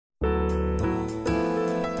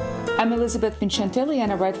I'm Elizabeth Vincentelli,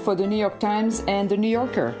 and I write for the New York Times and the New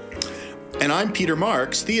Yorker. And I'm Peter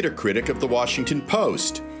Marks, theater critic of the Washington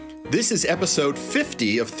Post. This is episode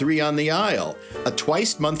 50 of Three on the Aisle, a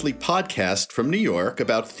twice-monthly podcast from New York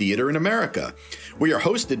about theater in America. We are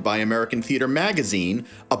hosted by American Theater Magazine,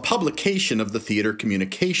 a publication of the Theater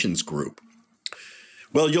Communications Group.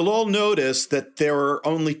 Well, you'll all notice that there are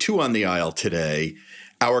only two on the aisle today.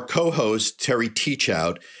 Our co-host, Terry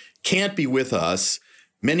Teachout, can't be with us.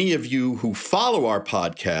 Many of you who follow our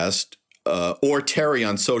podcast or Terry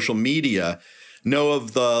on social media know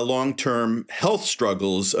of the long-term health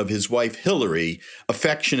struggles of his wife, Hillary,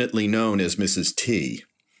 affectionately known as Mrs. T.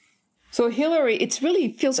 So Hillary, it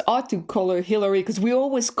really feels odd to call her Hillary because we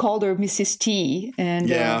always called her Mrs. T. And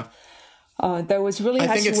yeah. That was really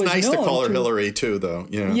how she was known. I think it's nice to call her Hillary, too, though.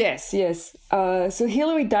 Yeah. Yes. So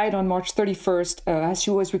Hillary died on March 31st as she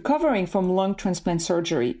was recovering from lung transplant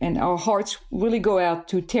surgery. And our hearts really go out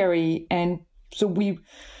to Terry. And so we're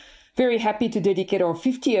very happy to dedicate our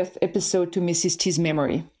 50th episode to Mrs. T's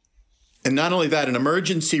memory. And not only that, an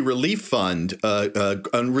emergency relief fund, a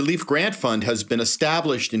relief grant fund has been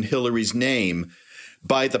established in Hillary's name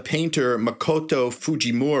by the painter Makoto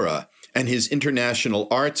Fujimura and his international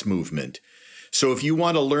arts movement. So if you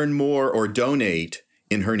want to learn more or donate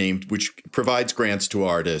in her name, which provides grants to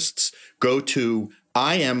artists, go to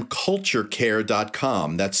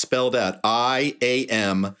iamculturecare.com. That's spelled out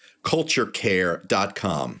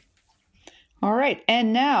iamculturecare.com. All right.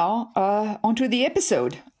 And now onto the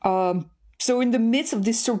episode. So in the midst of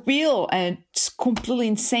this surreal and completely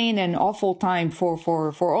insane and awful time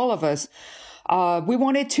for all of us, we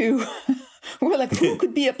wanted to... We're like, who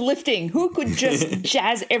could be uplifting? Who could just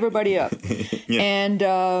jazz everybody up?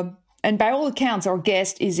 Yeah. And by all accounts, our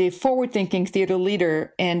guest is a forward-thinking theater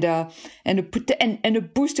leader and a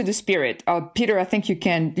boost to the spirit. Peter, I think you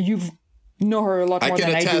know her a lot more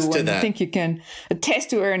than I do. And I think you can attest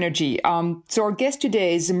to her energy. So our guest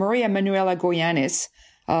today is Maria Manuela Goyanes,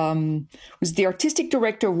 who's the artistic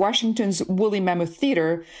director of Washington's Woolly Mammoth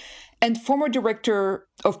Theater and former director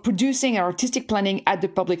of producing and artistic planning at the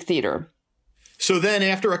Public Theater. So then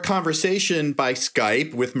after a conversation by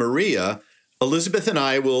Skype with Maria, Elizabeth and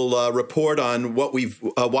I will report on what we've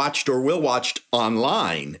watched or will watch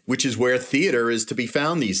online, which is where theater is to be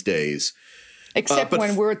found these days. Except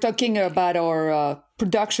when we're talking about our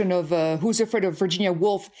production of Who's Afraid of Virginia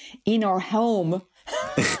Woolf in our home,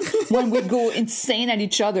 when we go insane at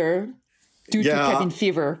each other due to cabin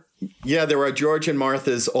fever. Yeah, there are George and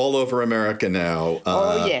Marthas all over America now.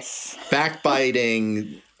 Oh, yes.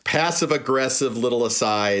 Backbiting, passive-aggressive little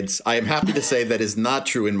asides. I am happy to say that is not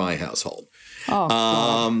true in my household.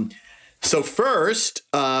 So first,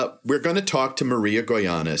 we're going to talk to Maria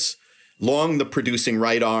Goyanes, long the producing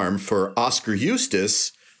right arm for Oscar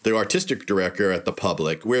Eustis, the artistic director at the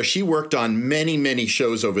Public, where she worked on many, many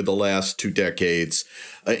shows over the last 2 decades,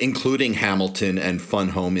 including Hamilton and Fun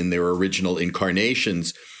Home in their original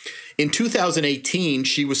incarnations. In 2018,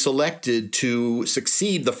 she was selected to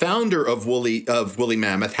succeed the founder of Woolly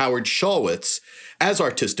Mammoth, Howard Schulwitz, as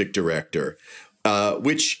artistic director,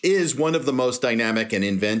 which is one of the most dynamic and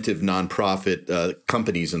inventive nonprofit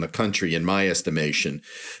companies in the country, in my estimation.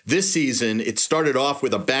 This season, it started off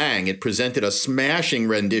with a bang. It presented a smashing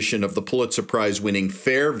rendition of the Pulitzer Prize-winning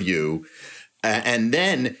Fairview, and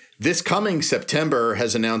then this coming September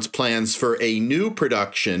has announced plans for a new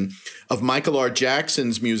production of Michael R.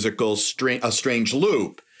 Jackson's musical A Strange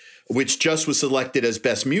Loop, which just was selected as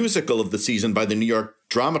Best Musical of the season by the New York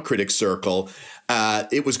Drama Critics Circle.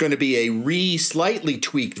 It was going to be a slightly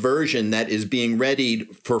tweaked version that is being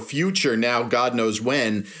readied for future, now God knows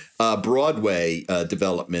when, Broadway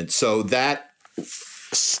development. So that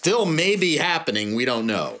still may be happening. We don't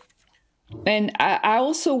know. And I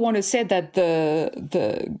also want to say that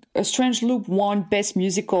the A Strange Loop won Best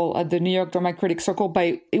Musical at the New York Drama Critics Circle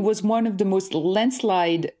it was one of the most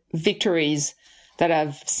landslide victories that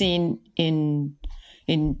I've seen in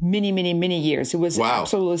many, many, many years. It was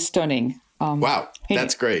absolutely stunning. Wow,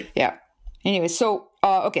 that's great. Yeah. Anyway, so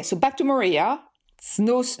so back to Maria. It's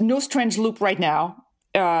no Strange Loop right now.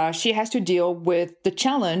 She has to deal with the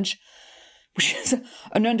challenge, which is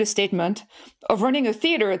an understatement, of running a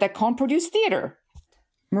theater that can't produce theater.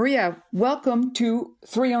 Maria, welcome to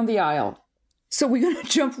Three on the Aisle. So we're going to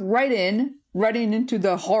jump right into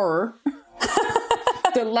the horror,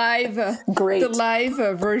 the live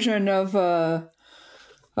version of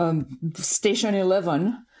Station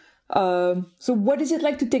 11. So what is it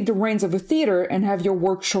like to take the reins of a theater and have your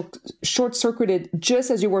work short-circuited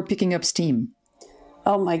just as you were picking up steam?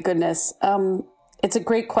 Oh, my goodness. It's a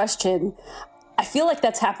great question. I feel like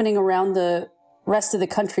that's happening around the rest of the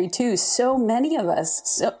country too. So many of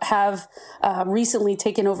us have recently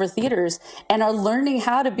taken over theaters and are learning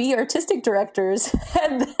how to be artistic directors.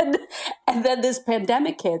 And then this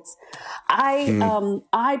pandemic hits.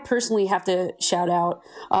 I personally have to shout out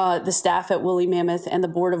the staff at Woolly Mammoth and the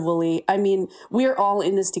board of Woolly. I mean, we're all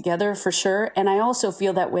in this together for sure. And I also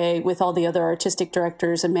feel that way with all the other artistic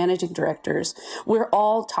directors and managing directors. We're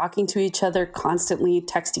all talking to each other constantly,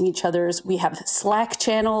 texting each other. We have Slack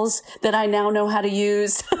channels that I now know how to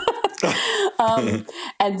use.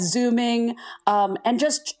 And Zooming, and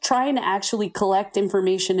just trying to actually collect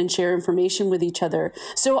information and share information with each other.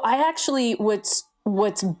 So I actually, what's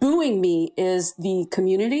buoying me is the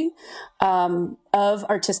community of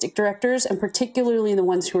artistic directors, and particularly the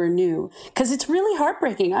ones who are new, because it's really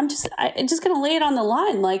heartbreaking. I'm just going to lay it on the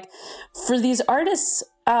line. Like, for these artists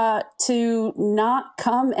to not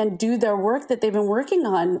come and do their work that they've been working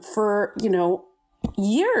on for,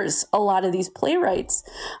 years, a lot of these playwrights,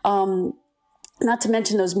 not to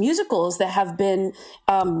mention those musicals that have been,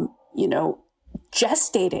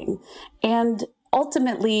 gestating. And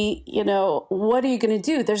ultimately, what are you going to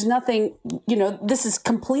do? There's nothing, this is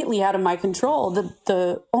completely out of my control.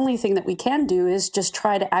 The only thing that we can do is just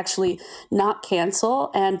try to actually not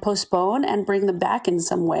cancel and postpone and bring them back in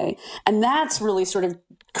some way. And that's really sort of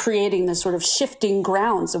creating the sort of shifting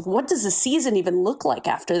grounds of what does the season even look like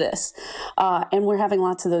after this? And we're having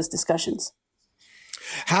lots of those discussions.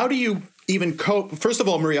 How do you even cope? First of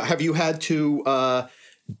all, Maria, have you had to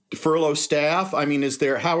furlough staff? I mean,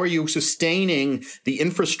 how are you sustaining the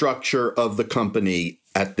infrastructure of the company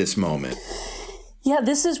at this moment? Yeah,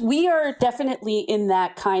 we are definitely in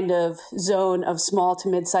that kind of zone of small to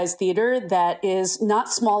mid-sized theater that is not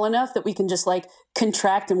small enough that we can just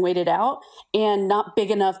contract and wait it out, and not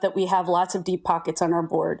big enough that we have lots of deep pockets on our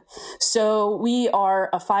board. So we are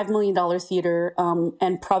a $5 million theater,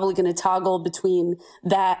 and probably going to toggle between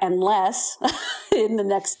that and less in the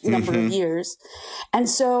next number of years. And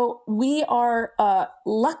so we are,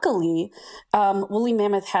 luckily, Woolly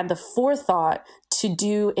Mammoth had the forethought to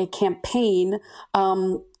do a campaign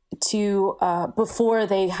before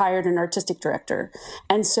they hired an artistic director.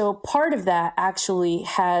 And so part of that actually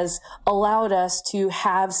has allowed us to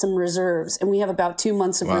have some reserves, and we have about 2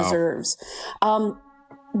 months of reserves.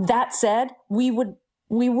 That said, we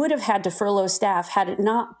would have had to furlough staff had it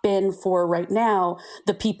not been for right now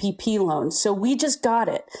the PPP loan. So we just got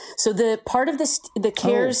it. So the part of the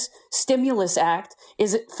CARES Stimulus Act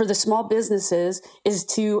is for the small businesses is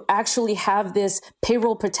to actually have this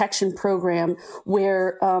payroll protection program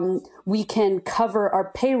where we can cover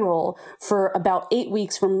our payroll for about 8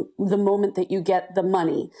 weeks from the moment that you get the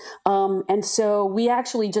money. And so we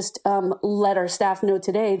actually just let our staff know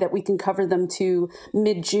today that we can cover them to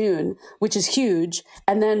mid-June, which is huge.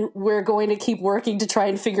 And then we're going to keep working to try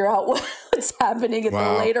and figure out what's happening in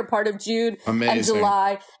the later part of June and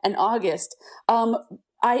July and August.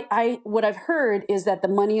 What I've heard is that the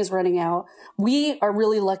money is running out. We are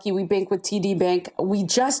really lucky. We bank with TD Bank. We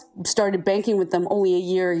just started banking with them only a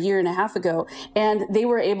year and a half ago, and they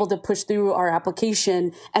were able to push through our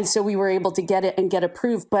application. And so we were able to get it and get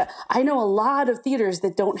approved. But I know a lot of theaters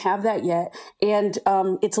that don't have that yet. And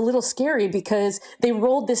it's a little scary because they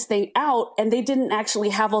rolled this thing out and they didn't actually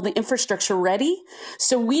have all the infrastructure ready.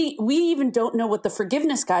 So we even don't know what the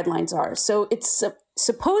forgiveness guidelines are. So it's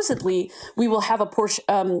supposedly we will have a portion,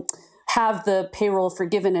 have the payroll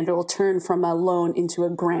forgiven, and it will turn from a loan into a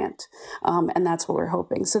grant. And that's what we're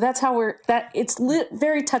hoping. So that's how it's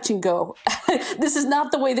very touch and go. This is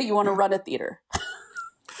not the way that you want to run a theater.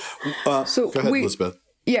 So go ahead, Elizabeth.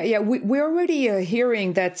 Yeah. We're already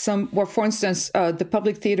hearing that for instance, the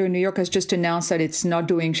Public Theater in New York has just announced that it's not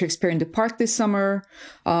doing Shakespeare in the Park this summer.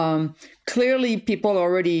 Clearly,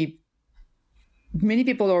 many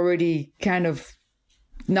people already kind of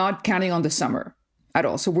not counting on the summer at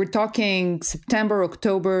all. So we're talking September,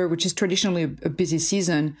 October, which is traditionally a busy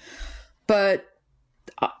season. But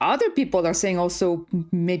other people are saying also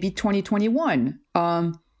maybe 2021.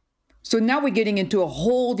 So now we're getting into a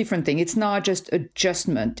whole different thing. It's not just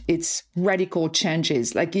adjustment. It's radical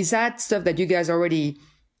changes. Is that stuff that you guys are already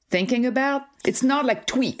thinking about? It's not like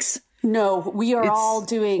tweaks. No, we are all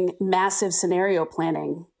doing massive scenario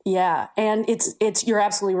planning. Yeah. And you're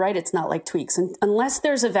absolutely right. It's not like tweaks. And unless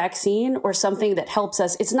there's a vaccine or something that helps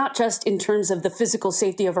us, it's not just in terms of the physical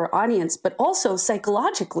safety of our audience, but also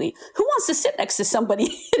psychologically. Who wants to sit next to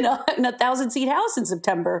somebody in a 1,000-seat house in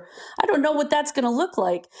September? I don't know what that's going to look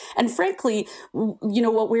like. And frankly,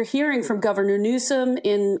 what we're hearing from Governor Newsom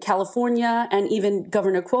in California and even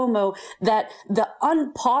Governor Cuomo, that the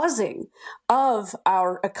unpausing of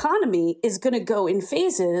our economy is going to go in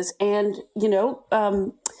phases. And,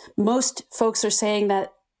 most folks are saying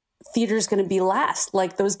that theater is going to be last,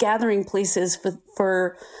 like those gathering places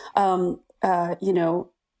for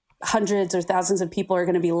hundreds or thousands of people are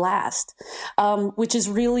going to be last, which is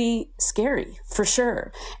really scary for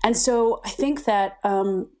sure. And so I think that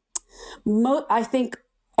I think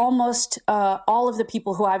almost all of the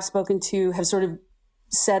people who I've spoken to have sort of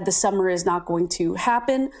said the summer is not going to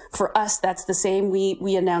happen. For us, that's the same.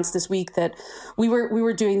 We announced this week that we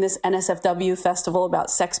were doing this NSFW festival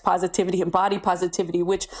about sex positivity and body positivity,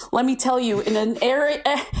 which, let me tell you, in an era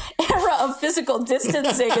of physical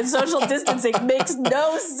distancing and social distancing, makes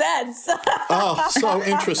no sense. Oh, so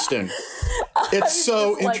interesting. It's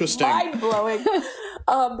so interesting. Mind-blowing.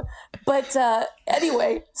 But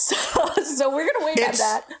anyway, so we're going to wait on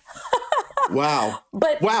that. Wow.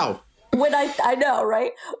 But wow. When I know,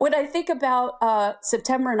 right? When I think about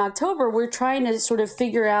September and October, we're trying to sort of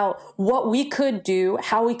figure out what we could do,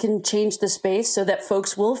 how we can change the space so that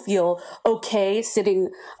folks will feel okay sitting,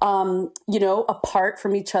 apart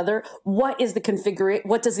from each other. What does the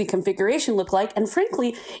configuration look like? And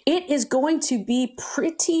frankly, it is going to be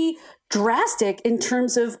pretty drastic in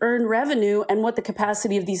terms of earned revenue and what the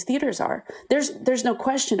capacity of these theaters are. There's no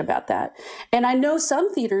question about that. And I know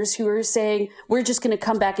some theaters who are saying, we're just going to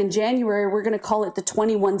come back in January, we're going to call it the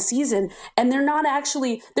 21 season. And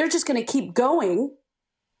they're just going to keep going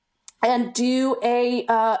and do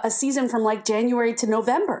a season from like January to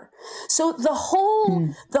November. So the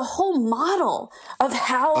whole model of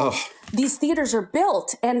how these theaters are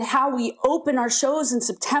built and how we open our shows in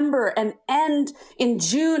September and end in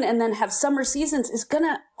June and then have summer seasons is going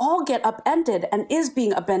to all get upended and is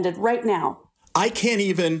being upended right now. I can't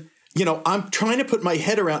even, I'm trying to put my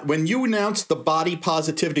head around, when you announced the body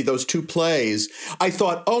positivity, those two plays, I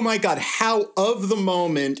thought, oh my God, how of the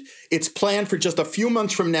moment, it's planned for just a few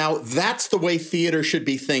months from now. That's the way theater should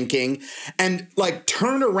be thinking. And like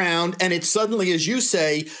turn around and it's suddenly, as you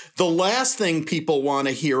say, the last thing people want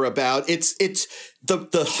to hear about. It's the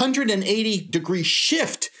 180-degree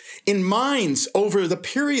shift in minds over the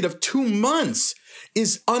period of 2 months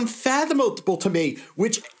is unfathomable to me,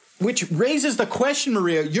 which raises the question,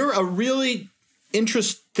 Maria, you're a really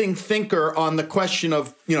interesting thinker on the question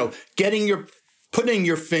of, putting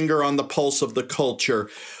your finger on the pulse of the culture.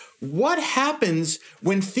 What happens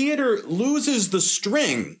when theater loses the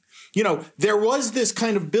string? There was this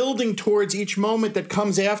kind of building towards each moment that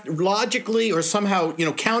comes after logically or somehow,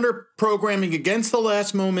 counter programming against the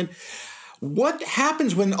last moment. What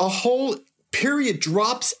happens when a whole period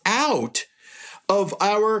drops out of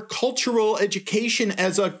our cultural education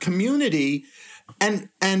as a community, and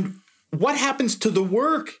what happens to the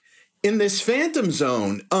work in this phantom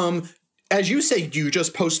zone? As you say, do you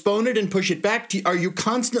just postpone it and push it back? Are you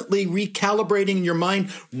constantly recalibrating in your mind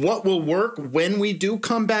what will work when we do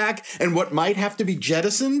come back and what might have to be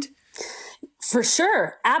jettisoned? For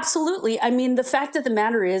sure. Absolutely. I mean, the fact of the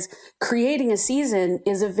matter is creating a season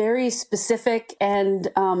is a very specific and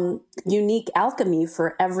unique alchemy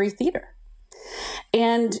for every theater.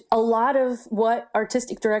 And a lot of what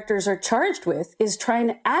artistic directors are charged with is trying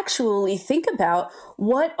to actually think about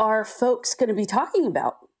what are folks going to be talking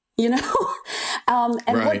about, and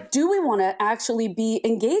right. What do we want to actually be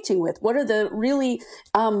engaging with? What are the really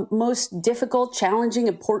most difficult, challenging,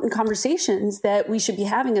 important conversations that we should be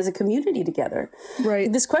having as a community together?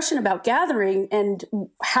 Right. This question about gathering and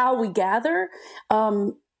how we gather,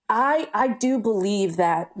 I do believe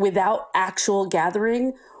that without actual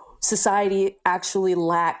gathering, society actually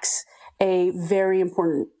lacks a very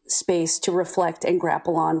important space to reflect and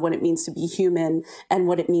grapple on what it means to be human and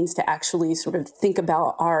what it means to actually sort of think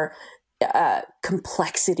about our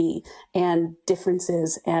complexity and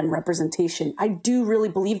differences and representation. I do really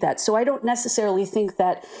believe that. So I don't necessarily think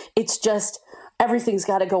that it's just everything's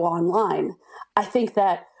got to go online. I think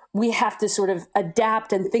that we have to sort of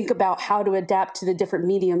adapt and think about how to adapt to the different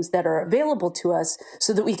mediums that are available to us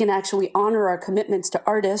so that we can actually honor our commitments to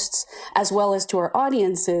artists as well as to our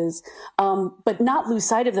audiences, but not lose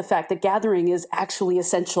sight of the fact that gathering is actually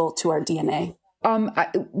essential to our DNA.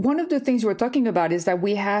 One of the things we're talking about is that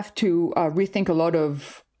we have to rethink a lot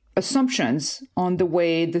of assumptions on the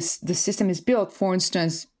way the system is built. For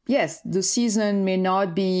instance, yes, the season may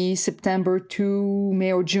not be September to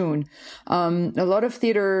May or June. A lot of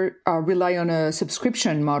theater rely on a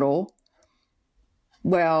subscription model.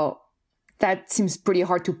 Well, that seems pretty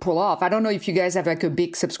hard to pull off. I don't know if you guys have like a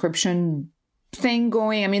big subscription thing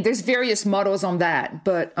going. I mean, there's various models on that,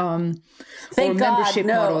 but thank God,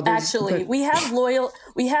 no. Actually, we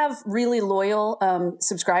have really loyal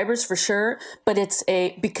subscribers for sure. But it's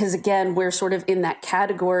because again, we're sort of in that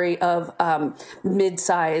category of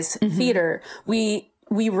mid-size theater.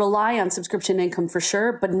 we rely on subscription income for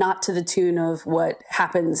sure, but not to the tune of what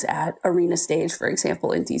happens at Arena Stage, for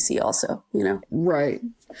example, in DC also, you know? Right.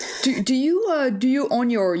 Do you own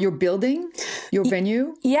your building, your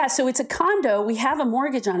venue? Yeah, so it's a condo. We have a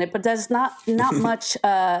mortgage on it, but there's not much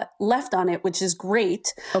left on it, which is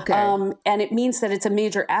great. Okay. And it means that it's a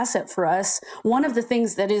major asset for us. One of the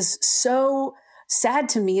things that is so sad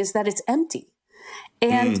to me is that it's empty.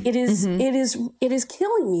 And it is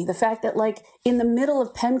killing me, the fact that, like, in the middle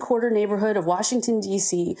of Penn Quarter neighborhood of Washington,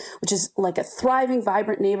 D.C., which is like a thriving,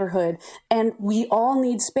 vibrant neighborhood, and we all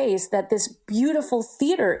need space, that this beautiful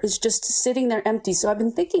theater is just sitting there empty. So I've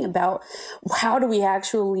been thinking about, how do we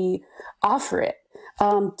actually offer it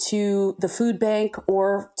to the food bank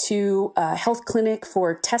or to a health clinic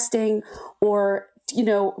for testing, or you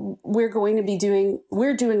know, we're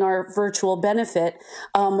doing our virtual benefit.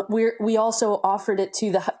 We also offered it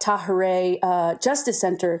to the Tahirih Justice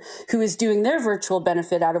Center, who is doing their virtual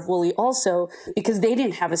benefit out of Woolley also, because they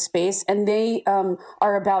didn't have a space, and they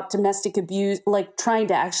are about domestic abuse, like trying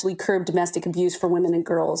to actually curb domestic abuse for women and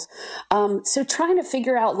girls. So trying to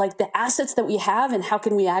figure out, like, the assets that we have and how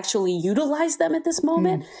can we actually utilize them at this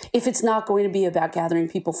moment, if it's not going to be about gathering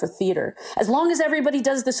people for theater. As long as everybody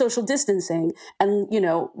does the social distancing, and you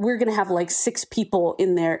know, we're going to have like 6 people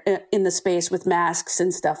in there in the space with masks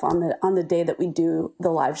and stuff on the day that we do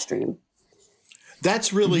the live stream.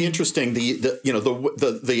 That's really interesting.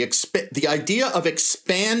 The idea of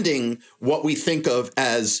expanding what we think of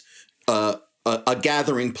as a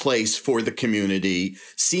gathering place for the community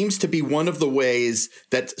seems to be one of the ways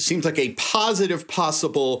that seems like a positive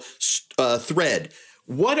possible thread.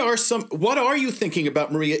 What are you thinking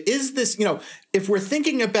about, Maria? Is this, you know, if we're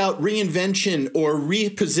thinking about reinvention or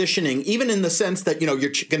repositioning, even in the sense that, you know,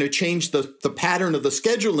 you're going to change the pattern of the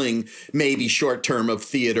scheduling, maybe short term, of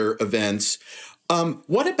theater events,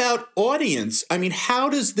 what about audience? I mean, how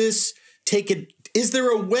does this take it? Is there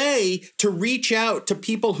a way to reach out to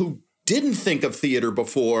people who didn't think of theater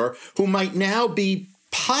before, who might now be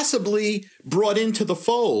possibly brought into the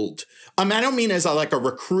fold? I don't mean as a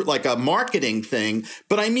recruit, like a marketing thing,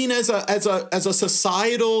 but I mean as a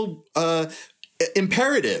societal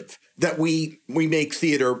imperative that we make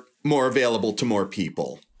theater more available to more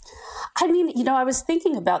people. I mean, you know, I was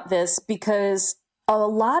thinking about this because a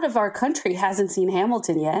lot of our country hasn't seen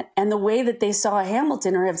Hamilton yet. And the way that they saw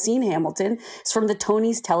Hamilton or have seen Hamilton is from the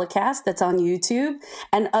Tony's telecast that's on YouTube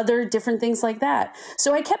and other different things like that.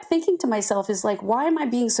 So I kept thinking to myself, is like, why am I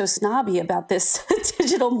being so snobby about this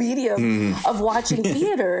digital medium of watching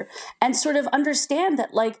theater, and sort of understand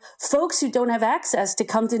that, like, folks who don't have access to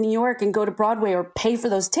come to New York and go to Broadway or pay for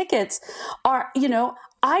those tickets are, you know,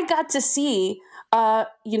 I got to see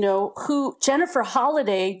who Jennifer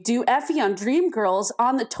Holliday do Effie on Dreamgirls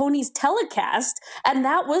on the Tony's telecast. And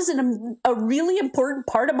that was a really important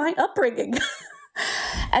part of my upbringing.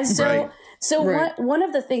 And so, one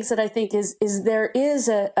of the things that I think is there is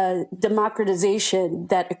a democratization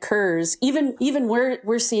that occurs, even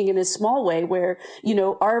we're seeing in a small way, where, you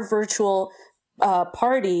know, our virtual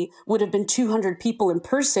party would have been 200 people in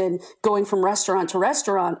person going from restaurant to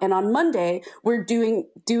restaurant. And on Monday, we're doing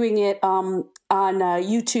it on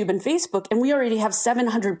YouTube and Facebook, and we already have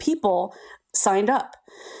 700 people signed up.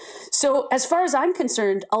 So as far as I'm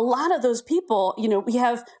concerned, a lot of those people, you know, we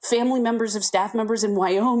have family members of staff members in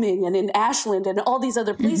Wyoming and in Ashland and all these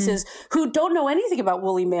other places who don't know anything about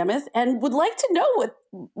Woolly Mammoth and would like to know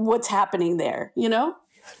what's happening there, you know?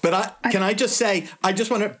 But can I just say, I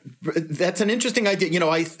just want to, that's an interesting idea. You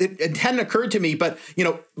know, it hadn't occurred to me, but, you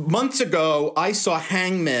know, months ago, I saw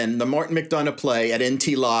Hangmen, the Martin McDonagh play, at NT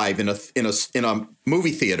Live in a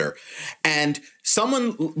movie theater. And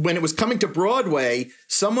someone, when it was coming to Broadway,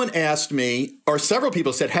 someone asked me, or several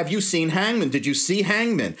people said, have you seen Hangmen? Did you see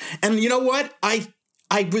Hangmen? And you know what?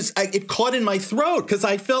 It caught in my throat because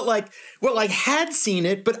I felt like, well, I had seen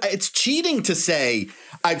it, but it's cheating to say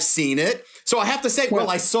I've seen it. So I have to say, well,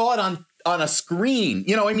 I saw it on a screen.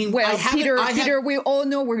 You know, I mean, well, Peter, we all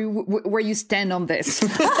know where you stand on this.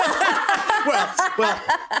 well,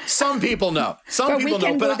 some people know. But we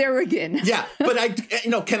can go there again. Yeah, but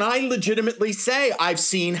can I legitimately say I've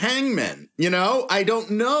seen Hangmen? You know, I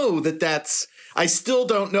don't know that's. I still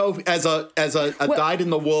don't know as a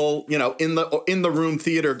dyed-in-the-wool, you know, in the room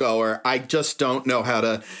theater goer. I just don't know how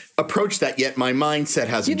to approach that yet. My mindset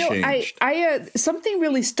hasn't changed. I something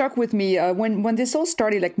really stuck with me when this all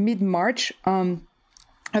started, like mid-March.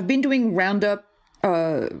 I've been doing roundup,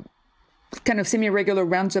 kind of semi-regular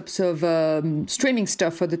roundups of streaming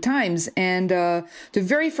stuff for the Times, and the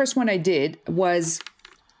very first one I did was,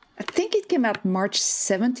 I think it came out March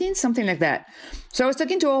 17th, something like that. So I was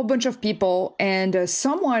talking to a whole bunch of people, and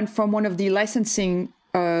someone from one of the licensing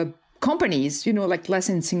companies, like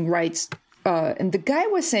licensing rights. And the guy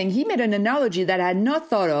was saying, he made an analogy that I had not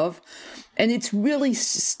thought of, and it's really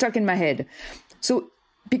stuck in my head. So,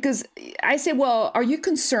 because I say, well, are you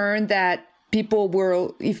concerned that people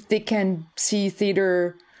will, if they can see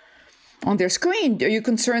theater on their screen, are you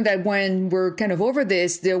concerned that when we're kind of over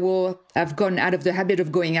this, they will have gone out of the habit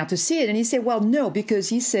of going out to see it? And he said, well, no, because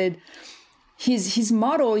he said his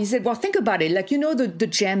model, he said, well, think about it. Like, the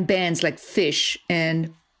jam bands like Phish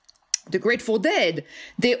and the Grateful Dead,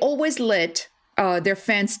 they always let their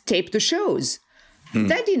fans tape the shows.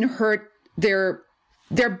 That didn't hurt their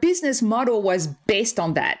business model was based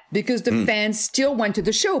on that because the fans still went to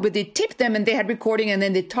the show, but they tipped them and they had recording and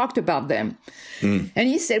then they talked about them. And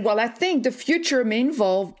he said, well, I think the future may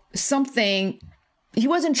involve something. He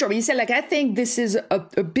wasn't sure, but he said, like, I think this is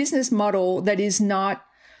a business model that is not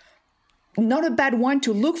a bad one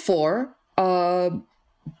to look for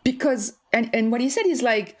because, and what he said is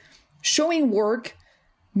like, showing work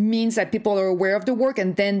means that people are aware of the work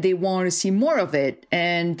and then they want to see more of it.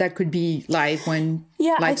 And that could be live when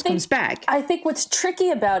lights comes back. I think what's tricky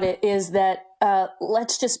about it is that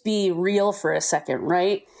let's just be real for a second,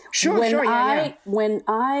 right? Sure. When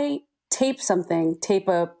I tape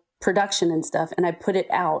a production and stuff, and I put it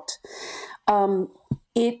out,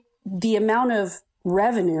 the amount of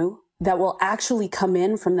revenue that will actually come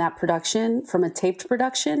in from that production, from a taped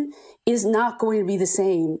production, is not going to be the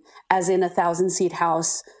same as in a 1,000-seat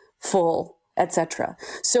house full, etc.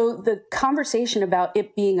 So the conversation about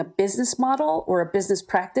it being a business model or a business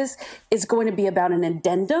practice is going to be about an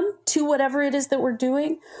addendum to whatever it is that we're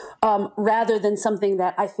doing, rather than something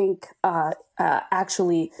that I think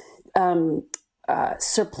actually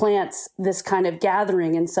supplants this kind of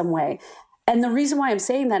gathering in some way. And the reason why I'm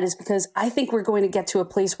saying that is because I think we're going to get to a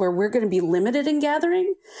place where we're going to be limited in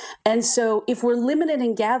gathering. And so if we're limited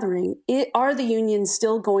in gathering, are the unions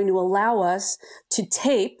still going to allow us to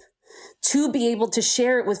tape, to be able to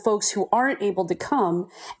share it with folks who aren't able to come?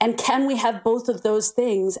 And can we have both of those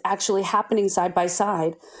things actually happening side by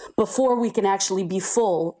side before we can actually be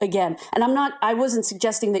full again? And I wasn't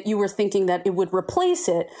suggesting that you were thinking that it would replace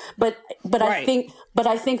it, but right.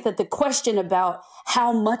 I think that the question about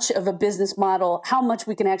how much of a business model, how much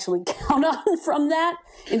we can actually count on from that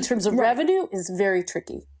in terms of revenue is very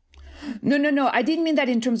tricky. No. I didn't mean that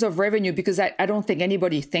in terms of revenue because I don't think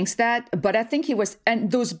anybody thinks that. But I think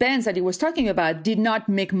and those bands that he was talking about did not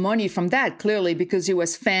make money from that, clearly, because it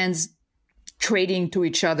was fans trading to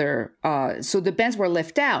each other. So the bands were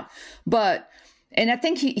left out. And I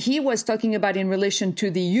think he was talking about in relation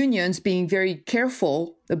to the unions being very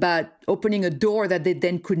careful about opening a door that they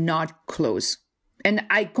then could not close. And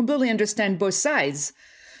I completely understand both sides.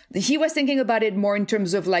 He was thinking about it more in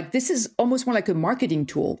terms of like, this is almost more like a marketing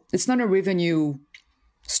tool. It's not a revenue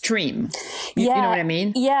stream. You know what I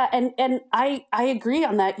mean? Yeah. And I agree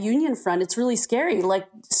on that union front. It's really scary. Like,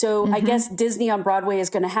 so I guess Disney on Broadway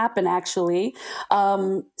is going to happen actually.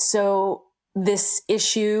 So this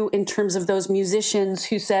issue in terms of those musicians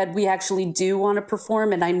who said, we actually do want to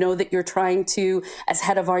perform. And I know that you're trying to, as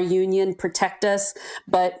head of our union, protect us,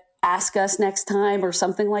 but ask us next time or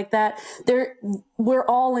something like that. We're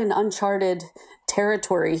all in uncharted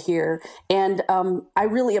territory here. And I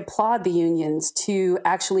really applaud the unions to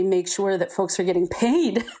actually make sure that folks are getting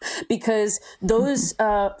paid because those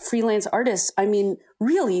freelance artists, I mean,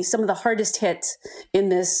 really some of the hardest hits in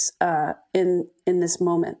this in this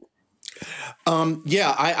moment.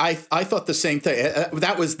 I thought the same thing.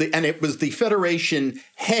 It was the Federation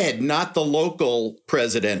head, not the local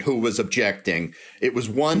president, who was objecting. It was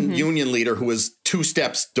one union leader who was two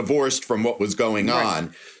steps divorced from what was going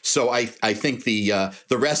on. So I think the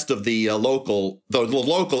rest of the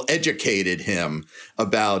local educated him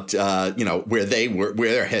about where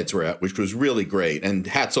their heads were at, which was really great. And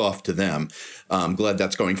hats off to them. I'm glad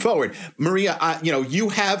that's going forward. Maria, I'm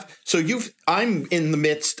in the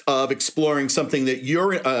midst of exploring something that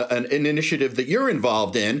you're an initiative that you're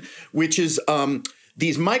involved in, which is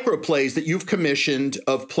these microplays that you've commissioned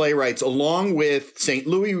of playwrights, along with St.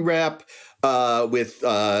 Louis Rep, with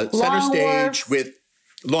Center Stage, with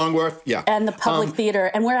Longworth, and the Public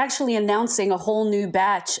Theater. And we're actually announcing a whole new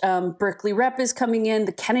batch. Berkeley Rep is coming in.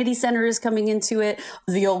 The Kennedy Center is coming into it.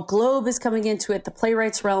 The Old Globe is coming into it. The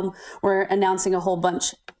Playwrights Realm, we're announcing a whole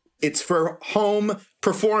bunch. It's for home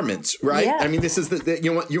performance, right? Yeah. I mean, this is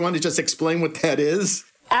you want to just explain what that is?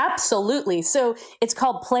 Absolutely. So it's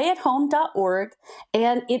called playatHome.org,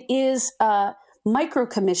 and it is micro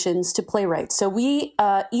commissions to playwrights. So we,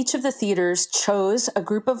 each of the theaters chose a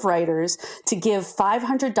group of writers to give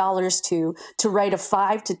 $500 to write a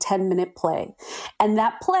 5 to 10 minute play. And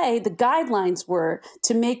that play, the guidelines were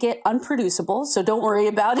to make it unproducible. So don't worry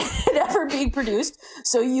about it ever being produced.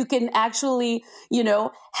 So you can actually,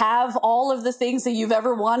 have all of the things that you've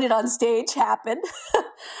ever wanted on stage happen.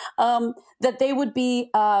 That they would be,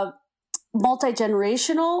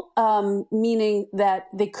 multi-generational, meaning that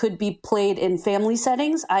they could be played in family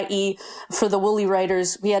settings, i.e. for the Woolly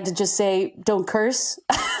writers, we had to just say, don't curse.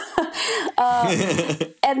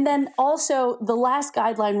 And then also the last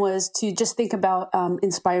guideline was to just think about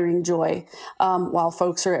inspiring joy while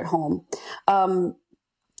folks are at home.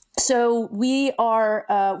 So we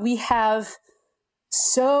have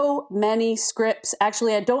so many scripts.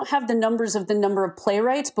 Actually, I don't have the numbers of the number of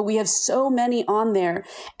playwrights, but we have so many on there.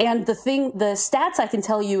 And the stats I can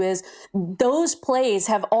tell you is those plays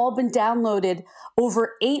have all been downloaded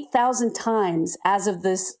over 8,000 times as of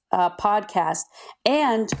this podcast.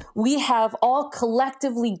 And we have all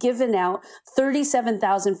collectively given out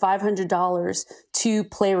 $37,500 to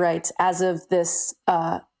playwrights as of this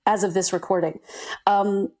recording.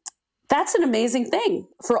 That's an amazing thing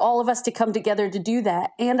for all of us to come together to do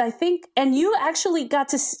that. And I think, and you actually got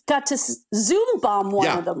to Zoom bomb one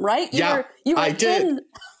of them, right? You were I did.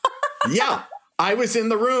 Yeah. I was in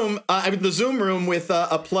the room, the Zoom room with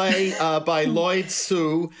a play by Lloyd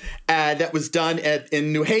Sue that was done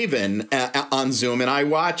in New Haven on Zoom. And I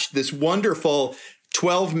watched this wonderful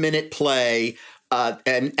 12-minute play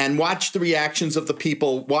and watched the reactions of the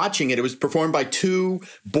people watching it. It was performed by 2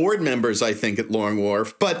 board members, I think, at Long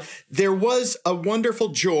Wharf. But there was a wonderful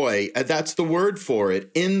joy, that's the word for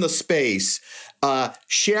it, in the space,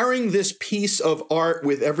 sharing this piece of art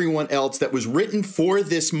with everyone else that was written for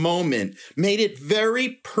this moment, made it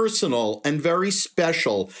very personal and very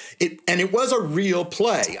special. And it was a real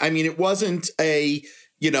play. I mean, it wasn't a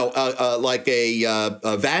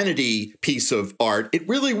vanity piece of art. It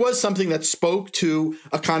really was something that spoke to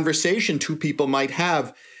a conversation 2 people might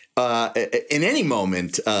have in any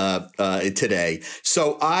moment today.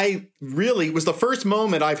 So it was the first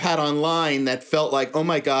moment I've had online that felt like, oh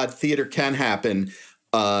my God, theater can happen.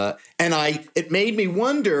 It made me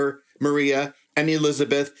wonder, Maria and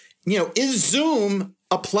Elizabeth, is Zoom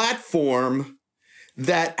a platform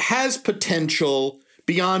that has potential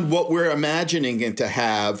beyond what we're imagining it to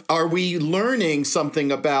have? Are we learning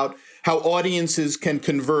something about how audiences can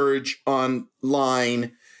converge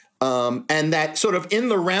online, and that sort of in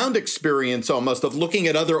the round experience almost of looking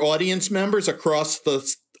at other audience members across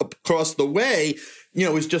the way,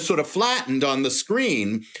 is just sort of flattened on the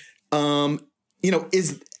screen? Is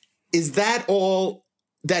that all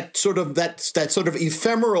that sort of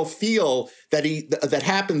ephemeral feel that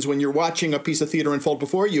happens when you're watching a piece of theater unfold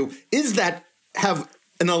before you? Is that have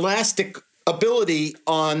an elastic ability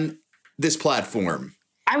on this platform?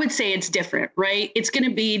 I would say it's different, right? It's going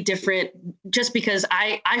to be different just because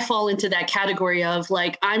I fall into that category of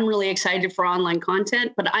like, I'm really excited for online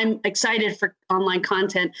content, but I'm excited for online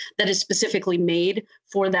content that is specifically made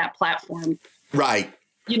for that platform. Right.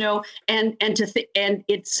 And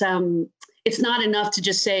it's not enough to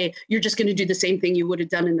just say, you're just going to do the same thing you would have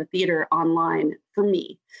done in the theater online for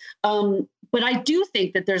me. But I do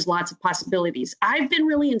think that there's lots of possibilities. I've been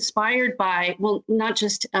really inspired by, not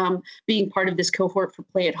just being part of this cohort for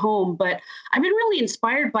Play at Home, but I've been really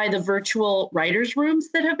inspired by the virtual writers'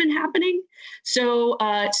 rooms that have been happening. So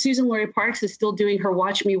Susan-Lori Parks is still doing her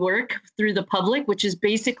Watch Me Work through the public, which is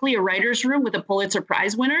basically a writer's room with a Pulitzer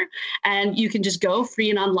Prize winner. And you can just go free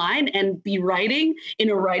and online and be writing in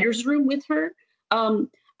a writer's room with her.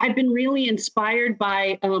 I've been really inspired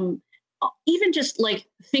by even just like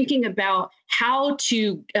thinking about how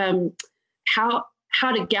to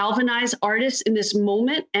galvanize artists in this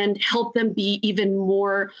moment and help them be even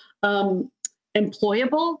more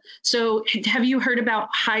employable. So have you heard about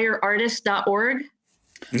hireartist.org?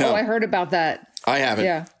 No. Oh, I heard about that. I haven't.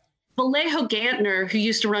 Yeah. Vallejo Gantner, who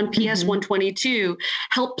used to run PS 122,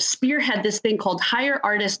 helped spearhead this thing called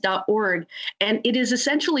hireartist.org. And it is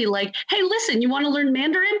essentially like, hey, listen, you want to learn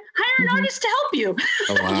Mandarin? Hire an artist to help you.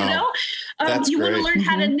 Oh, wow. You want to learn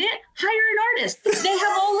how to knit? Hire an artist. They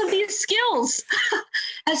have all of these skills.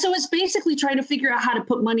 And so it's basically trying to figure out how to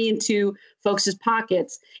put money into folks'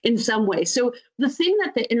 pockets in some way. So the thing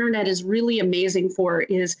that the internet is really amazing for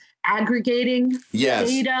is aggregating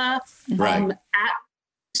data. Right.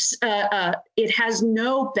 It has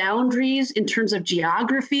no boundaries in terms of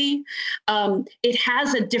geography. It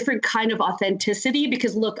has a different kind of authenticity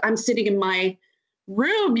because, look, I'm sitting in my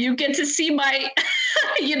room. You get to see my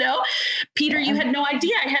You know, Peter, you had no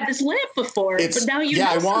idea I had this lamp before, but now you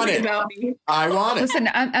know something about me. I want it. Listen,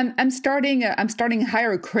 I'm starting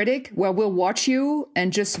Hire a Critic where we'll watch you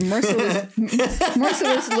and just mercilessly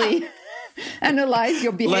analyze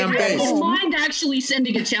your behavior. I don't mind actually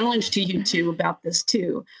sending a challenge to you two about this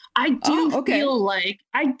too. I do feel like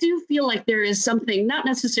there is something, not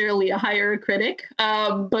necessarily a Hire a Critic,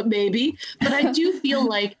 but I do feel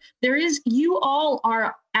like there is. You all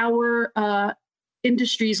are our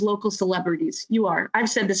industry's local celebrities. You are. I've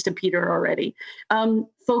said this to Peter already.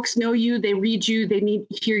 Folks know you, they read you, they need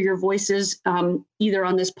to hear your voices, either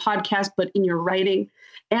on this podcast, but in your writing.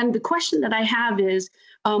 And the question that I have is,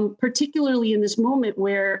 particularly in this moment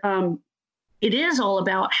where it is all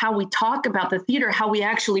about how we talk about the theater, how we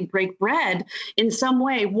actually break bread in some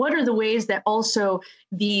way, what are the ways that also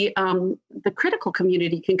the critical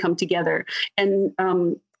community can come together and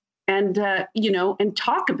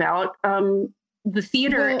talk about the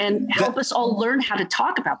theater and help us all learn how to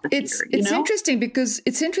talk about the theater. It's interesting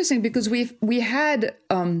because we've had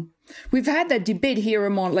that debate here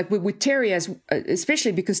among, like, with Terry,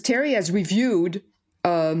 especially because Terry has reviewed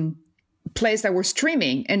plays that were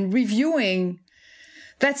streaming, and reviewing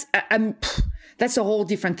that's a whole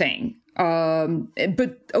different thing.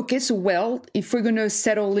 But okay, so if we're going to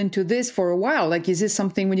settle into this for a while, like, is this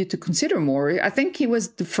something we need to consider more? I think he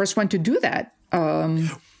was the first one to do that. I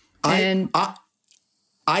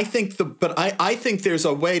think I think there's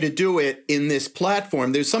a way to do it in this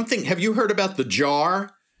platform. There's something. Have you heard about The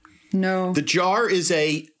Jar? No. The Jar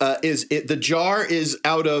is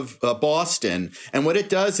out of Boston, and what it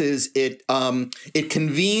does is it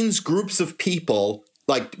convenes groups of people,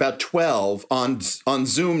 like about 12 on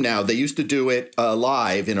Zoom now. They used to do it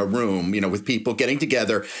live in a room, with people getting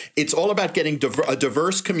together. It's all about getting a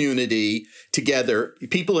diverse community together.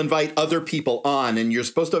 People invite other people on, and you're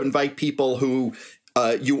supposed to invite people who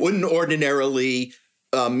you wouldn't ordinarily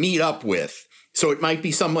meet up with. So it might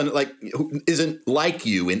be someone who isn't like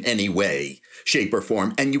you in any way, shape, or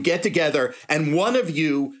form. And you get together, and one of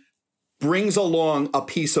you brings along a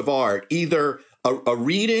piece of art, either a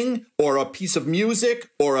reading or a piece of music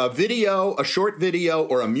or a video, a short video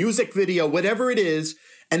or a music video, whatever it is.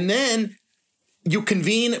 And then you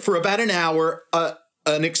convene for about an hour,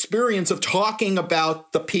 an experience of talking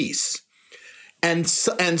about the piece. And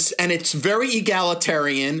it's very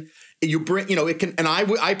egalitarian. You bring, it can, and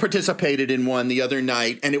I participated in one the other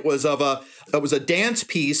night, and it was a dance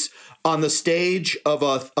piece on the stage of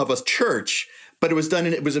a church, but it was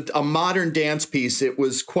a modern dance piece. It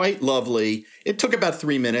was quite lovely. It took about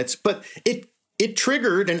 3 minutes, but it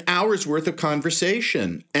triggered an hour's worth of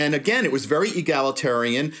conversation. And again, it was very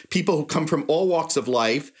egalitarian. People who come from all walks of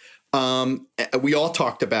life. We all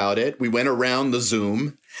talked about it. We went around the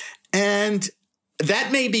Zoom, and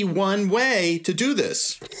that may be one way to do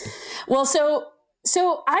this. Well, so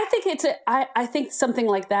I think I think something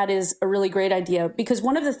like that is a really great idea, because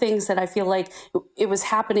one of the things that I feel like it was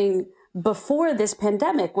happening before this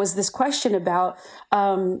pandemic was this question about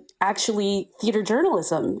actually theater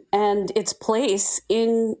journalism and its place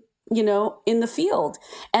in the field.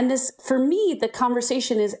 And this, for me, the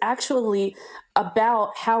conversation is actually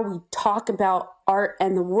about how we talk about art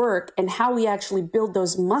and the work, and how we actually build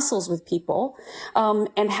those muscles with people,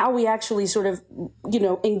 and how we actually sort of,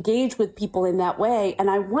 engage with people in that way. And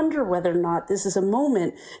I wonder whether or not this is a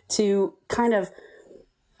moment to kind of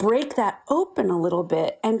break that open a little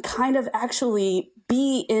bit and kind of actually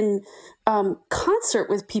be in concert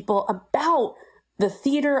with people about the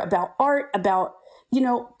theater, about art, about,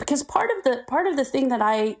 because part of the thing that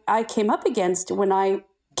I came up against when I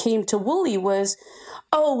came to Woolley was,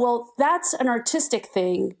 oh, well, that's an artistic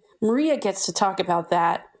thing. Maria gets to talk about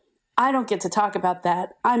that. I don't get to talk about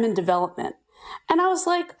that. I'm in development. And I was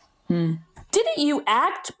like, didn't you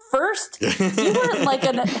act first? You weren't like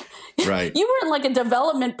right. You weren't like a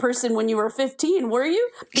development person when you were 15, were you?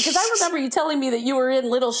 Because I remember you telling me that you were in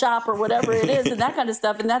Little Shop or whatever it is and that kind of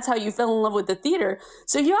stuff, and that's how you fell in love with the theater.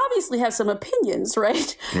 So you obviously have some opinions,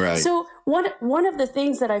 right? Right. So one of the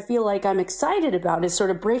things that I feel like I'm excited about is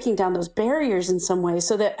sort of breaking down those barriers in some way,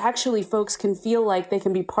 so that actually folks can feel like they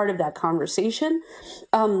can be part of that conversation.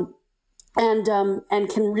 And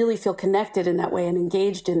can really feel connected in that way and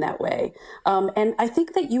engaged in that way. And I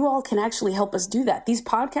think that you all can actually help us do that. These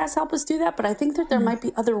podcasts help us do that, but I think that there might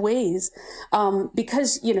be other ways,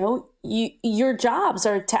 because, your jobs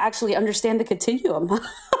are to actually understand the continuum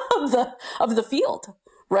of the field,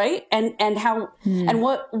 right? And how, and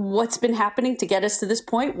what's been happening to get us to this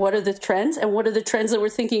point? What are the trends, and what are the trends that we're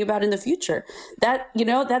thinking about in the future? That,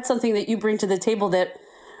 that's something that you bring to the table that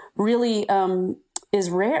really, is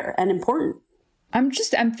rare and important.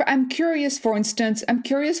 I'm curious, for instance,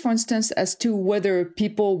 as to whether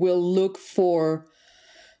people will look for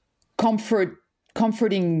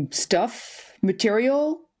comforting stuff,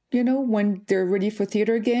 material, when they're ready for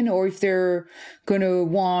theater again, or if they're going to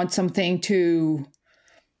want something to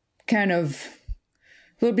kind of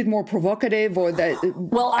a little bit more provocative, or that.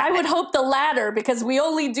 Well, I would hope the latter, because we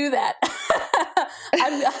only do that.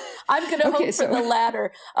 I'm going to hope for the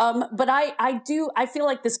latter. But I feel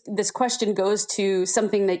like this question goes to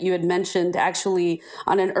something that you had mentioned actually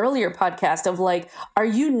on an earlier podcast of like, are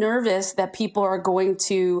you nervous that people are going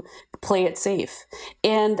to play it safe?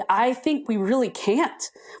 And I think we really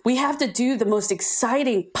can't. We have to do the most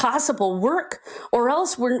exciting possible work, or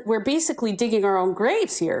else we're basically digging our own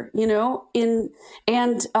graves here,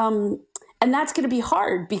 and that's going to be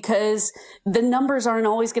hard because the numbers aren't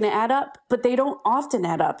always going to add up, but they don't often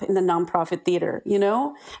add up in the nonprofit theater,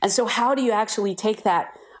 And so how do you actually take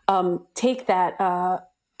that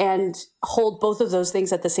and hold both of those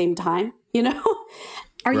things at the same time,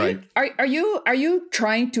 Are you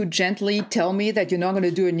trying to gently tell me that you're not going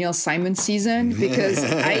to do a Neil Simon season? Because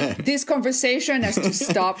this conversation has to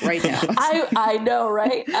stop right now. I know,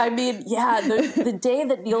 right? I mean, yeah, the day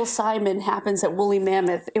that Neil Simon happens at Woolly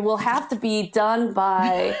Mammoth, it will have to be done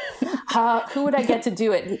by, who would I get to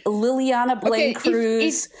do it? Liliana Blaine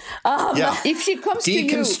Cruz. If she comes to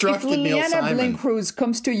you, if Liliana Blaine Cruz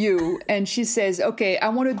comes to you and she says, okay, I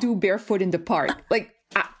want to do Barefoot in the Park, like,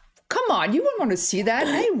 come on, you wouldn't want to see that.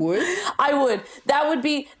 I would. That would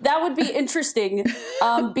be interesting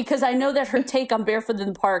because I know that her take on Barefoot in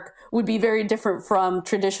the Park would be very different from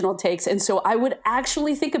traditional takes. And so I would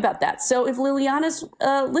actually think about that. So if Liliana's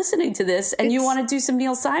listening to this and you want to do some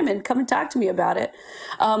Neil Simon, come and talk to me about it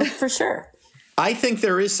for sure. I think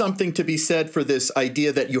there is something to be said for this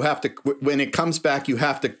idea that you have to, when it comes back, you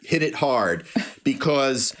have to hit it hard,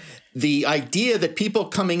 because the idea that people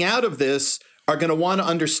coming out of this are going to want to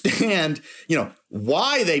understand,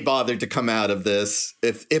 why they bothered to come out of this.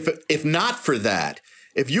 If not for that,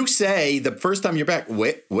 if you say the first time you're back,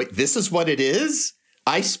 wait, this is what it is.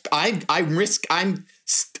 I'm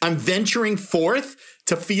venturing forth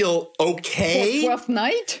to feel okay. For 12th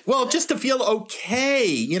night? Well, just to feel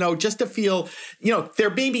okay, just to feel,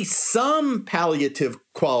 there may be some palliative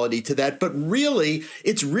quality to that, but really,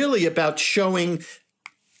 it's really about showing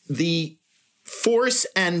the force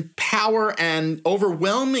and power and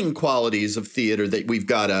overwhelming qualities of theater that we've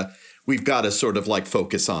got to sort of like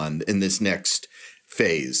focus on in this next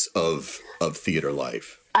phase of theater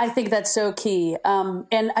life. I think that's so key.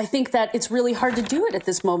 And I think that it's really hard to do it at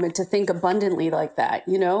this moment, to think abundantly like that,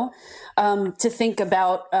 to think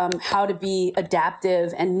about how to be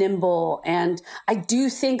adaptive and nimble. And I do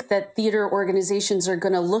think that theater organizations are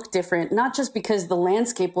going to look different, not just because the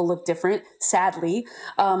landscape will look different, sadly,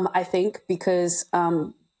 I think, because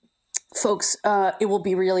folks, it will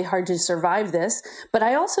be really hard to survive this. But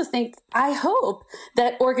I also think, I hope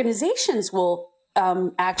that organizations will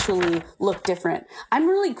actually look different. I'm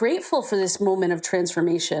really grateful for this moment of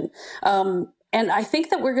transformation. And I think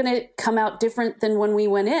that we're going to come out different than when we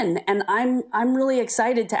went in. And I'm really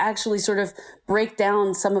excited to actually sort of break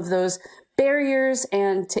down some of those barriers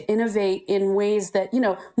and to innovate in ways that,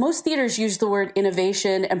 most theaters use the word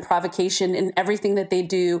innovation and provocation in everything that they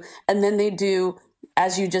do. And then they do,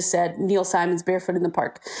 as you just said, Neil Simon's Barefoot in the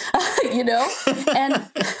Park, and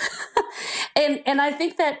I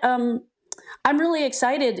think that, I'm really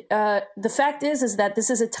excited. The fact is that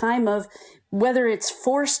this is a time of, whether it's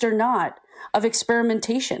forced or not, of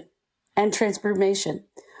experimentation and transformation.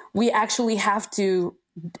 We actually have to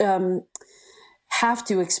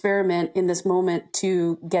experiment in this moment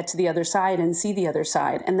to get to the other side and see the other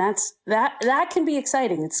side. And that can be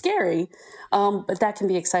exciting. It's scary, but that can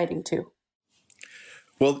be exciting too.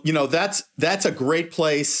 Well, that's a great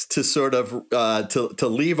place to sort of to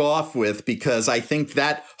leave off with, because I think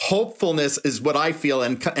that hopefulness is what I feel,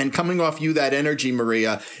 and coming off you, that energy,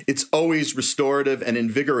 Maria, it's always restorative and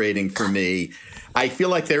invigorating for me. I feel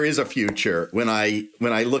like there is a future when I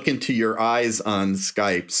look into your eyes on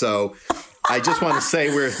Skype. So I just want to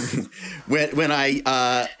say when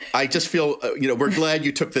I just feel, we're glad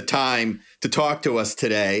you took the time to talk to us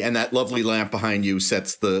today. And that lovely lamp behind you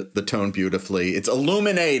sets the tone beautifully. It's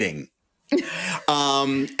illuminating.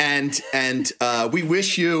 And we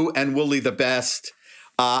wish you and Woolly the best.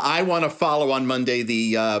 I want to follow on Monday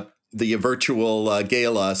the virtual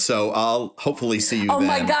gala, so I'll hopefully see you then. Oh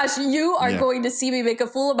my gosh, you are going to see me make a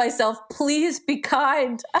fool of myself. Please be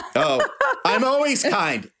kind. Oh, I'm always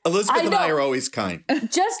kind. Elizabeth and I are always kind.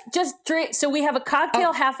 Just drink. So we have a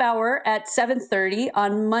cocktail half hour at 7:30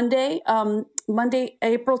 on Monday. Monday,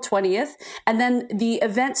 April 20th. And then the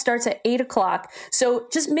event starts at 8:00. So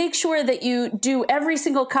just make sure that you do every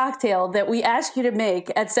single cocktail that we ask you to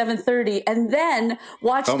make at 7:30 and then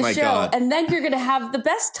watch the show. God. And then you're going to have the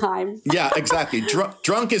best time. Yeah, exactly.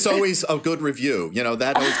 Drunk is always a good review.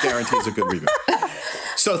 That always guarantees a good review.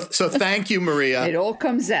 So thank you, Maria. It all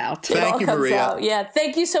comes out. Thank you, Maria. Out. Yeah.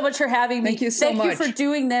 Thank you so much for having me. Thank you so much. Thank you for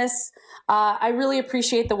doing this. I really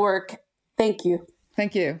appreciate the work. Thank you.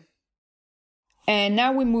 Thank you. And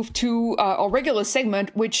now we move to our regular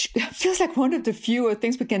segment, which feels like one of the few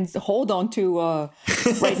things we can hold on to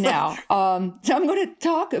right now. So I'm going to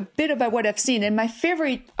talk a bit about what I've seen. And my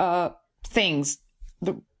favorite things,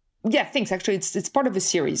 actually, it's part of a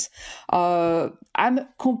series. I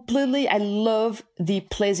love the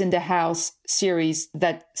Plays in the House series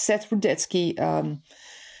that Seth Rudetsky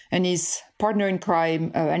and his partner in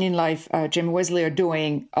crime and in life, Jim Wesley, are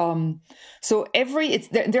doing. So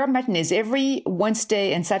there are matinees every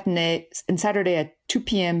Wednesday and Saturday at 2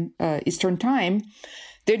 p.m. Eastern time.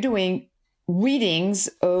 They're doing readings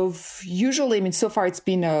of usually, so far it's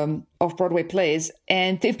been off-Broadway plays,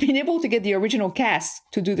 and they've been able to get the original cast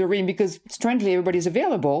to do the reading because strangely everybody's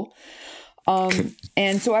available.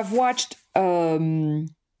 And so I've watched,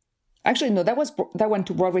 actually, no, that went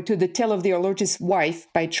to Broadway too, The Tale of the Allergist's Wife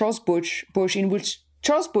by Charles Busch, in which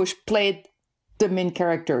Charles Busch played the main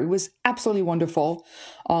character. It was absolutely wonderful.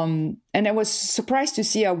 And I was surprised to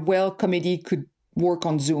see how well comedy could work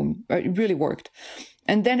on Zoom. It really worked.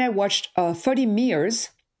 And then I watched 30 Mirrors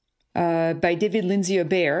by David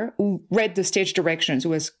Lindsay-Abaire, who read the stage directions. It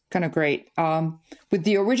was kind of great. With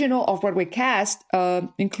the original off-Broadway cast,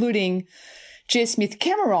 including J. Smith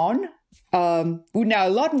Cameron, who now a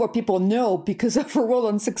lot more people know because of her role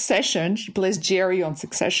on Succession. She plays Jerry on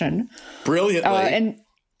Succession. Brilliantly.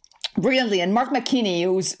 And Mark McKinney,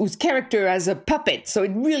 whose character as a puppet. So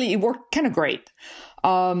it worked kind of great.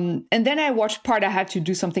 And then I had to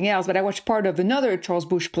do something else, but I watched part of another Charles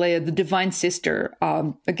Busch play, The Divine Sister,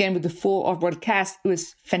 again with the full off-Broadway cast. It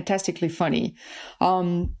was fantastically funny.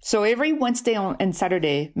 So every Wednesday and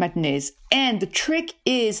Saturday matinees. And the trick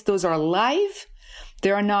is those are live.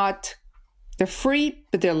 They're free,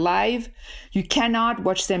 but they're live. You cannot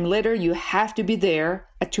watch them later. You have to be there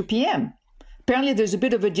at 2 p.m. Apparently there's a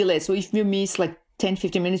bit of a delay. So if you miss like 10,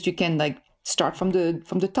 15 minutes, you can start from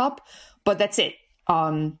the top, but that's it.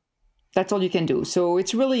 That's all you can do. So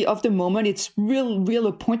it's really of the moment. It's real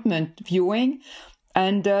appointment viewing.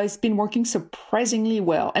 And it's been working surprisingly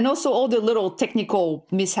well. And also all the little technical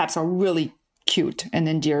mishaps are really cute and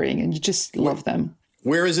endearing, and you just love them.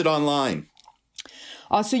 Where is it online?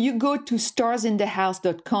 So you go to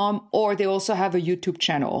starsinthehouse.com, or they also have a YouTube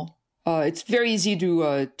channel. It's very easy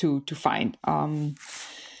to find.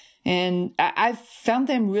 And I found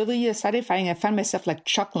them really satisfying. I found myself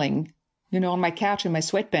chuckling, on my couch in my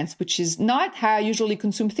sweatpants, which is not how I usually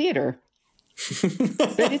consume theater.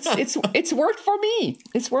 But it's worked for me.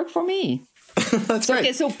 It's worked for me. That's great.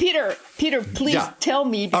 Okay, so Peter, please tell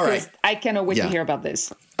me, because I cannot wait to hear about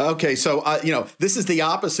this. Okay, so, this is the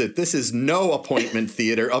opposite. This is no appointment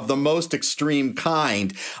theater of the most extreme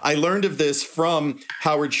kind. I learned of this from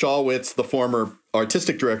Howard Shulwitz, the former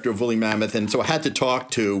artistic director of Woolly Mammoth, and so I had to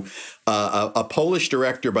talk to a Polish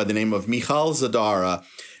director by the name of Michal Zadara,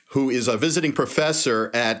 who is a visiting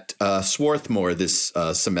professor at Swarthmore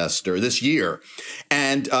this year.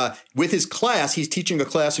 And with his class, he's teaching a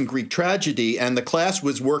class in Greek tragedy, and the class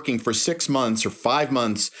was working for 6 months or 5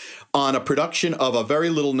 months on a production of a very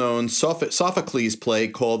little-known Sophocles play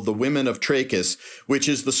called The Women of Trachis, which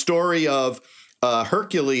is the story of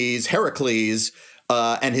Heracles,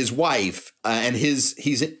 and his wife, and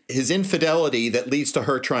his infidelity that leads to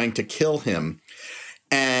her trying to kill him.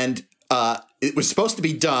 And it was supposed to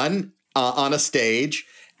be done on a stage,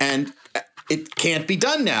 and it can't be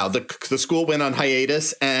done now. The school went on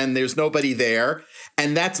hiatus, and there's nobody there.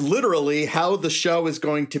 And that's literally how the show is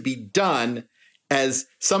going to be done, as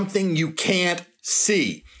something you can't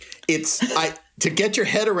see. To get your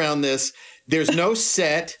head around this, there's no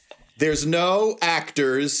set, there's no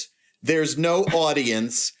actors, there's no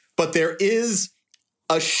audience, but there is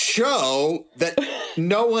a show that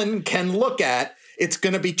no one can look at. It's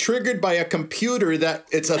going to be triggered by a computer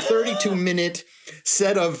it's a 32-minute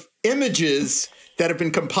set of images that have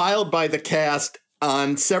been compiled by the cast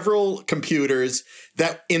on several computers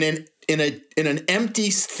that in an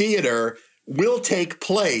empty theater will take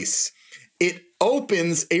place. It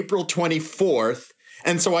opens April 24th.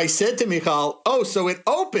 And so I said to Michal, "Oh, so it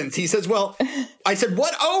opens." He says, "Well," I said,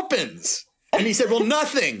 "What opens?" And he said, "Well,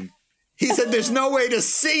 nothing." He said, "There's no way to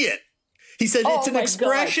see it." He said, "It's an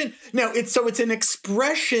expression." God. No, it's an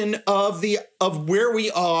expression of where we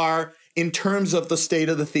are in terms of the state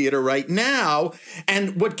of the theater right now.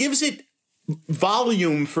 And what gives it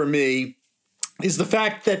volume for me is the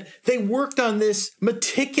fact that they worked on this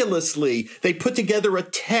meticulously. They put together a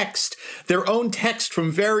text, their own text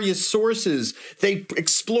from various sources. They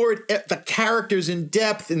explored the characters in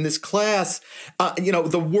depth in this class.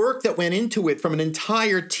 The work that went into it from an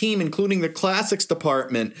entire team, including the classics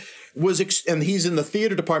department, and he's in the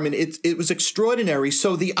theater department. It was extraordinary.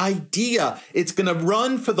 So the idea, it's going to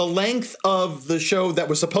run for the length of the show that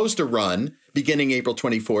was supposed to run, beginning April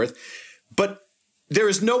 24th, but there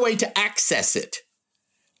is no way to access it.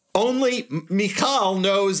 Only Michal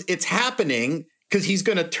knows it's happening because he's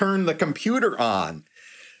going to turn the computer on.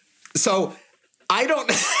 So I don't,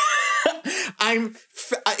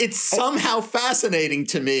 it's somehow fascinating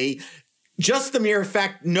to me. Just the mere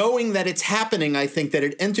fact, knowing that it's happening, I think that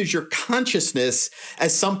it enters your consciousness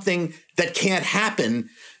as something that can't happen,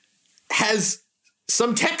 has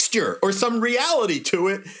some texture or some reality to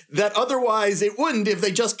it that otherwise it wouldn't if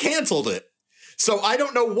they just canceled it. So I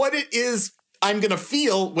don't know what it is I'm going to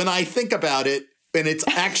feel when I think about it and it's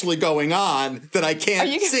actually going on that I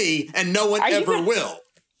can't see and no one ever will.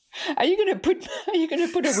 Are you going to put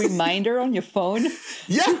a reminder on your phone?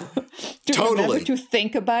 Yeah, to totally. Remember to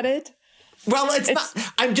think about it? Well, it's not.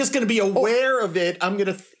 I'm just going to be aware of it. I'm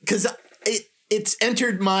going to, because it's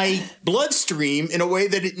entered my bloodstream in a way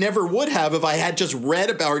that it never would have if I had just read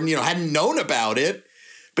about it, hadn't known about it.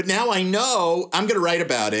 But now I know I'm going to write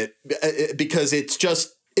about it because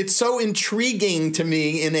it's so intriguing to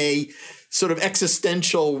me in a sort of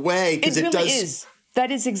existential way. Because it really is. That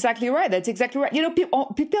is exactly right. That's exactly right.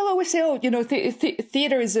 People always say,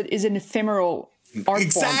 theater is an ephemeral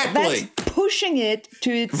art form. That's pushing it to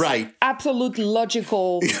its absolute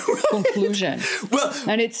logical conclusion. Well,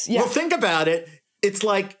 and well, think about it. It's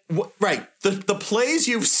like, the plays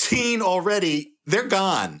you've seen already, they're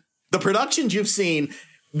gone. The productions you've seen,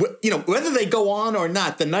 whether they go on or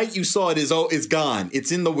not, the night you saw it is gone.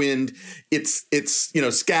 It's in the wind. It's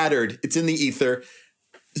scattered. It's in the ether.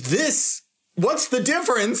 What's the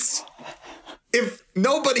difference if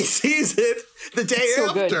nobody sees it the day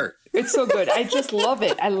after? Good. It's so good. I just love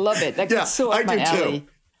it. I love it. It's so up my alley. Too.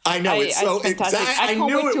 I know. It's so exact. I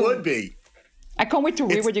knew it would be. I can't wait to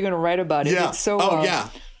read what you're going to write about it. Yeah. It's so.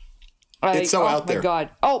 It's so out there. Oh my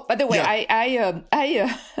God! Oh, by the way, I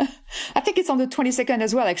think it's on the 22nd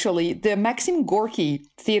as well. Actually, the Maxim Gorky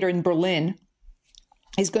Theater in Berlin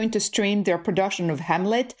is going to stream their production of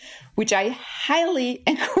Hamlet, which I highly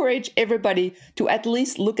encourage everybody to at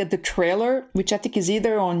least look at the trailer, which I think is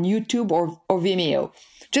either on YouTube or Vimeo.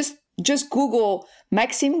 Just Google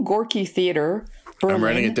Maxim Gorky Theater, Berlin, I'm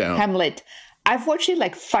writing it down. Hamlet. I've watched it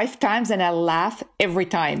like 5 times and I laugh every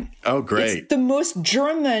time. Oh, great. It's the most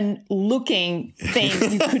German-looking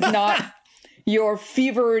thing you could not, your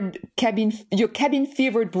cabin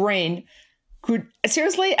fevered brain could,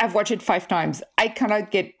 seriously, I've watched it 5 times. I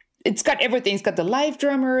cannot get, it's got everything. It's got the live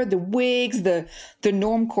drummer, the wigs, the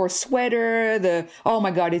normcore sweater, oh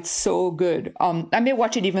my God, it's so good. I may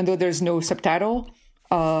watch it even though there's no subtitle.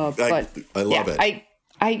 But I love it.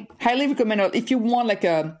 I highly recommend it. If you want like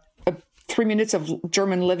a 3 minutes of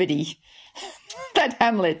German levity, that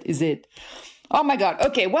Hamlet is it. Oh my God.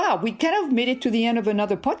 Okay. Wow. We kind of made it to the end of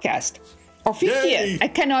another podcast. Or 50th. Yay. I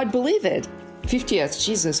cannot believe it. 50th.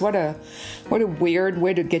 Jesus. What a weird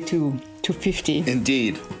way to get to 50.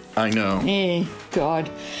 Indeed. I know. God.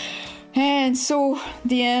 And so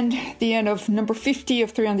the end of number 50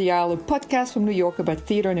 of Three on the Aisle, a podcast from New York about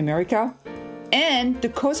theater in America and the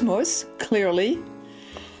cosmos, clearly.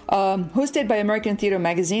 Hosted by American Theater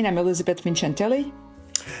Magazine, I'm Elizabeth Vincentelli.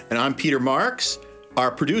 And I'm Peter Marks.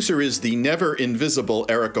 Our producer is the never invisible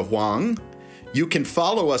Erica Huang. You can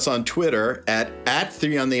follow us on Twitter at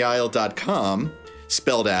 3ontheaisle.com,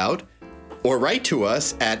 spelled out, or write to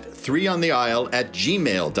us at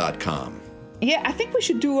 3ontheaisle@gmail.com. Yeah, I think we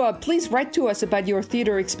should do, please write to us about your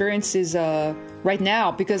theater experiences right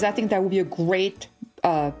now, because I think that would be a great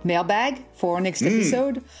mailbag for our next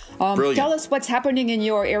episode. Tell us what's happening in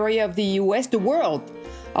your area of the U.S., the world,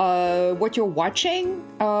 what you're watching.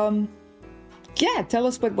 Tell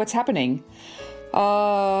us what's happening.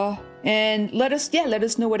 And let us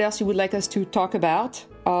know what else you would like us to talk about.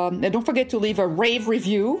 And don't forget to leave a rave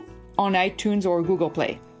review on iTunes or Google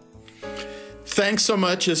Play. Thanks so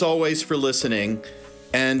much, as always, for listening.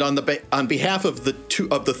 And on behalf of the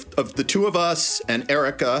two of us and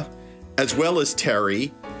Erica, as well as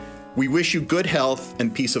Terry, we wish you good health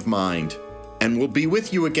and peace of mind. And we'll be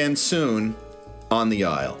with you again soon on the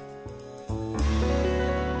aisle.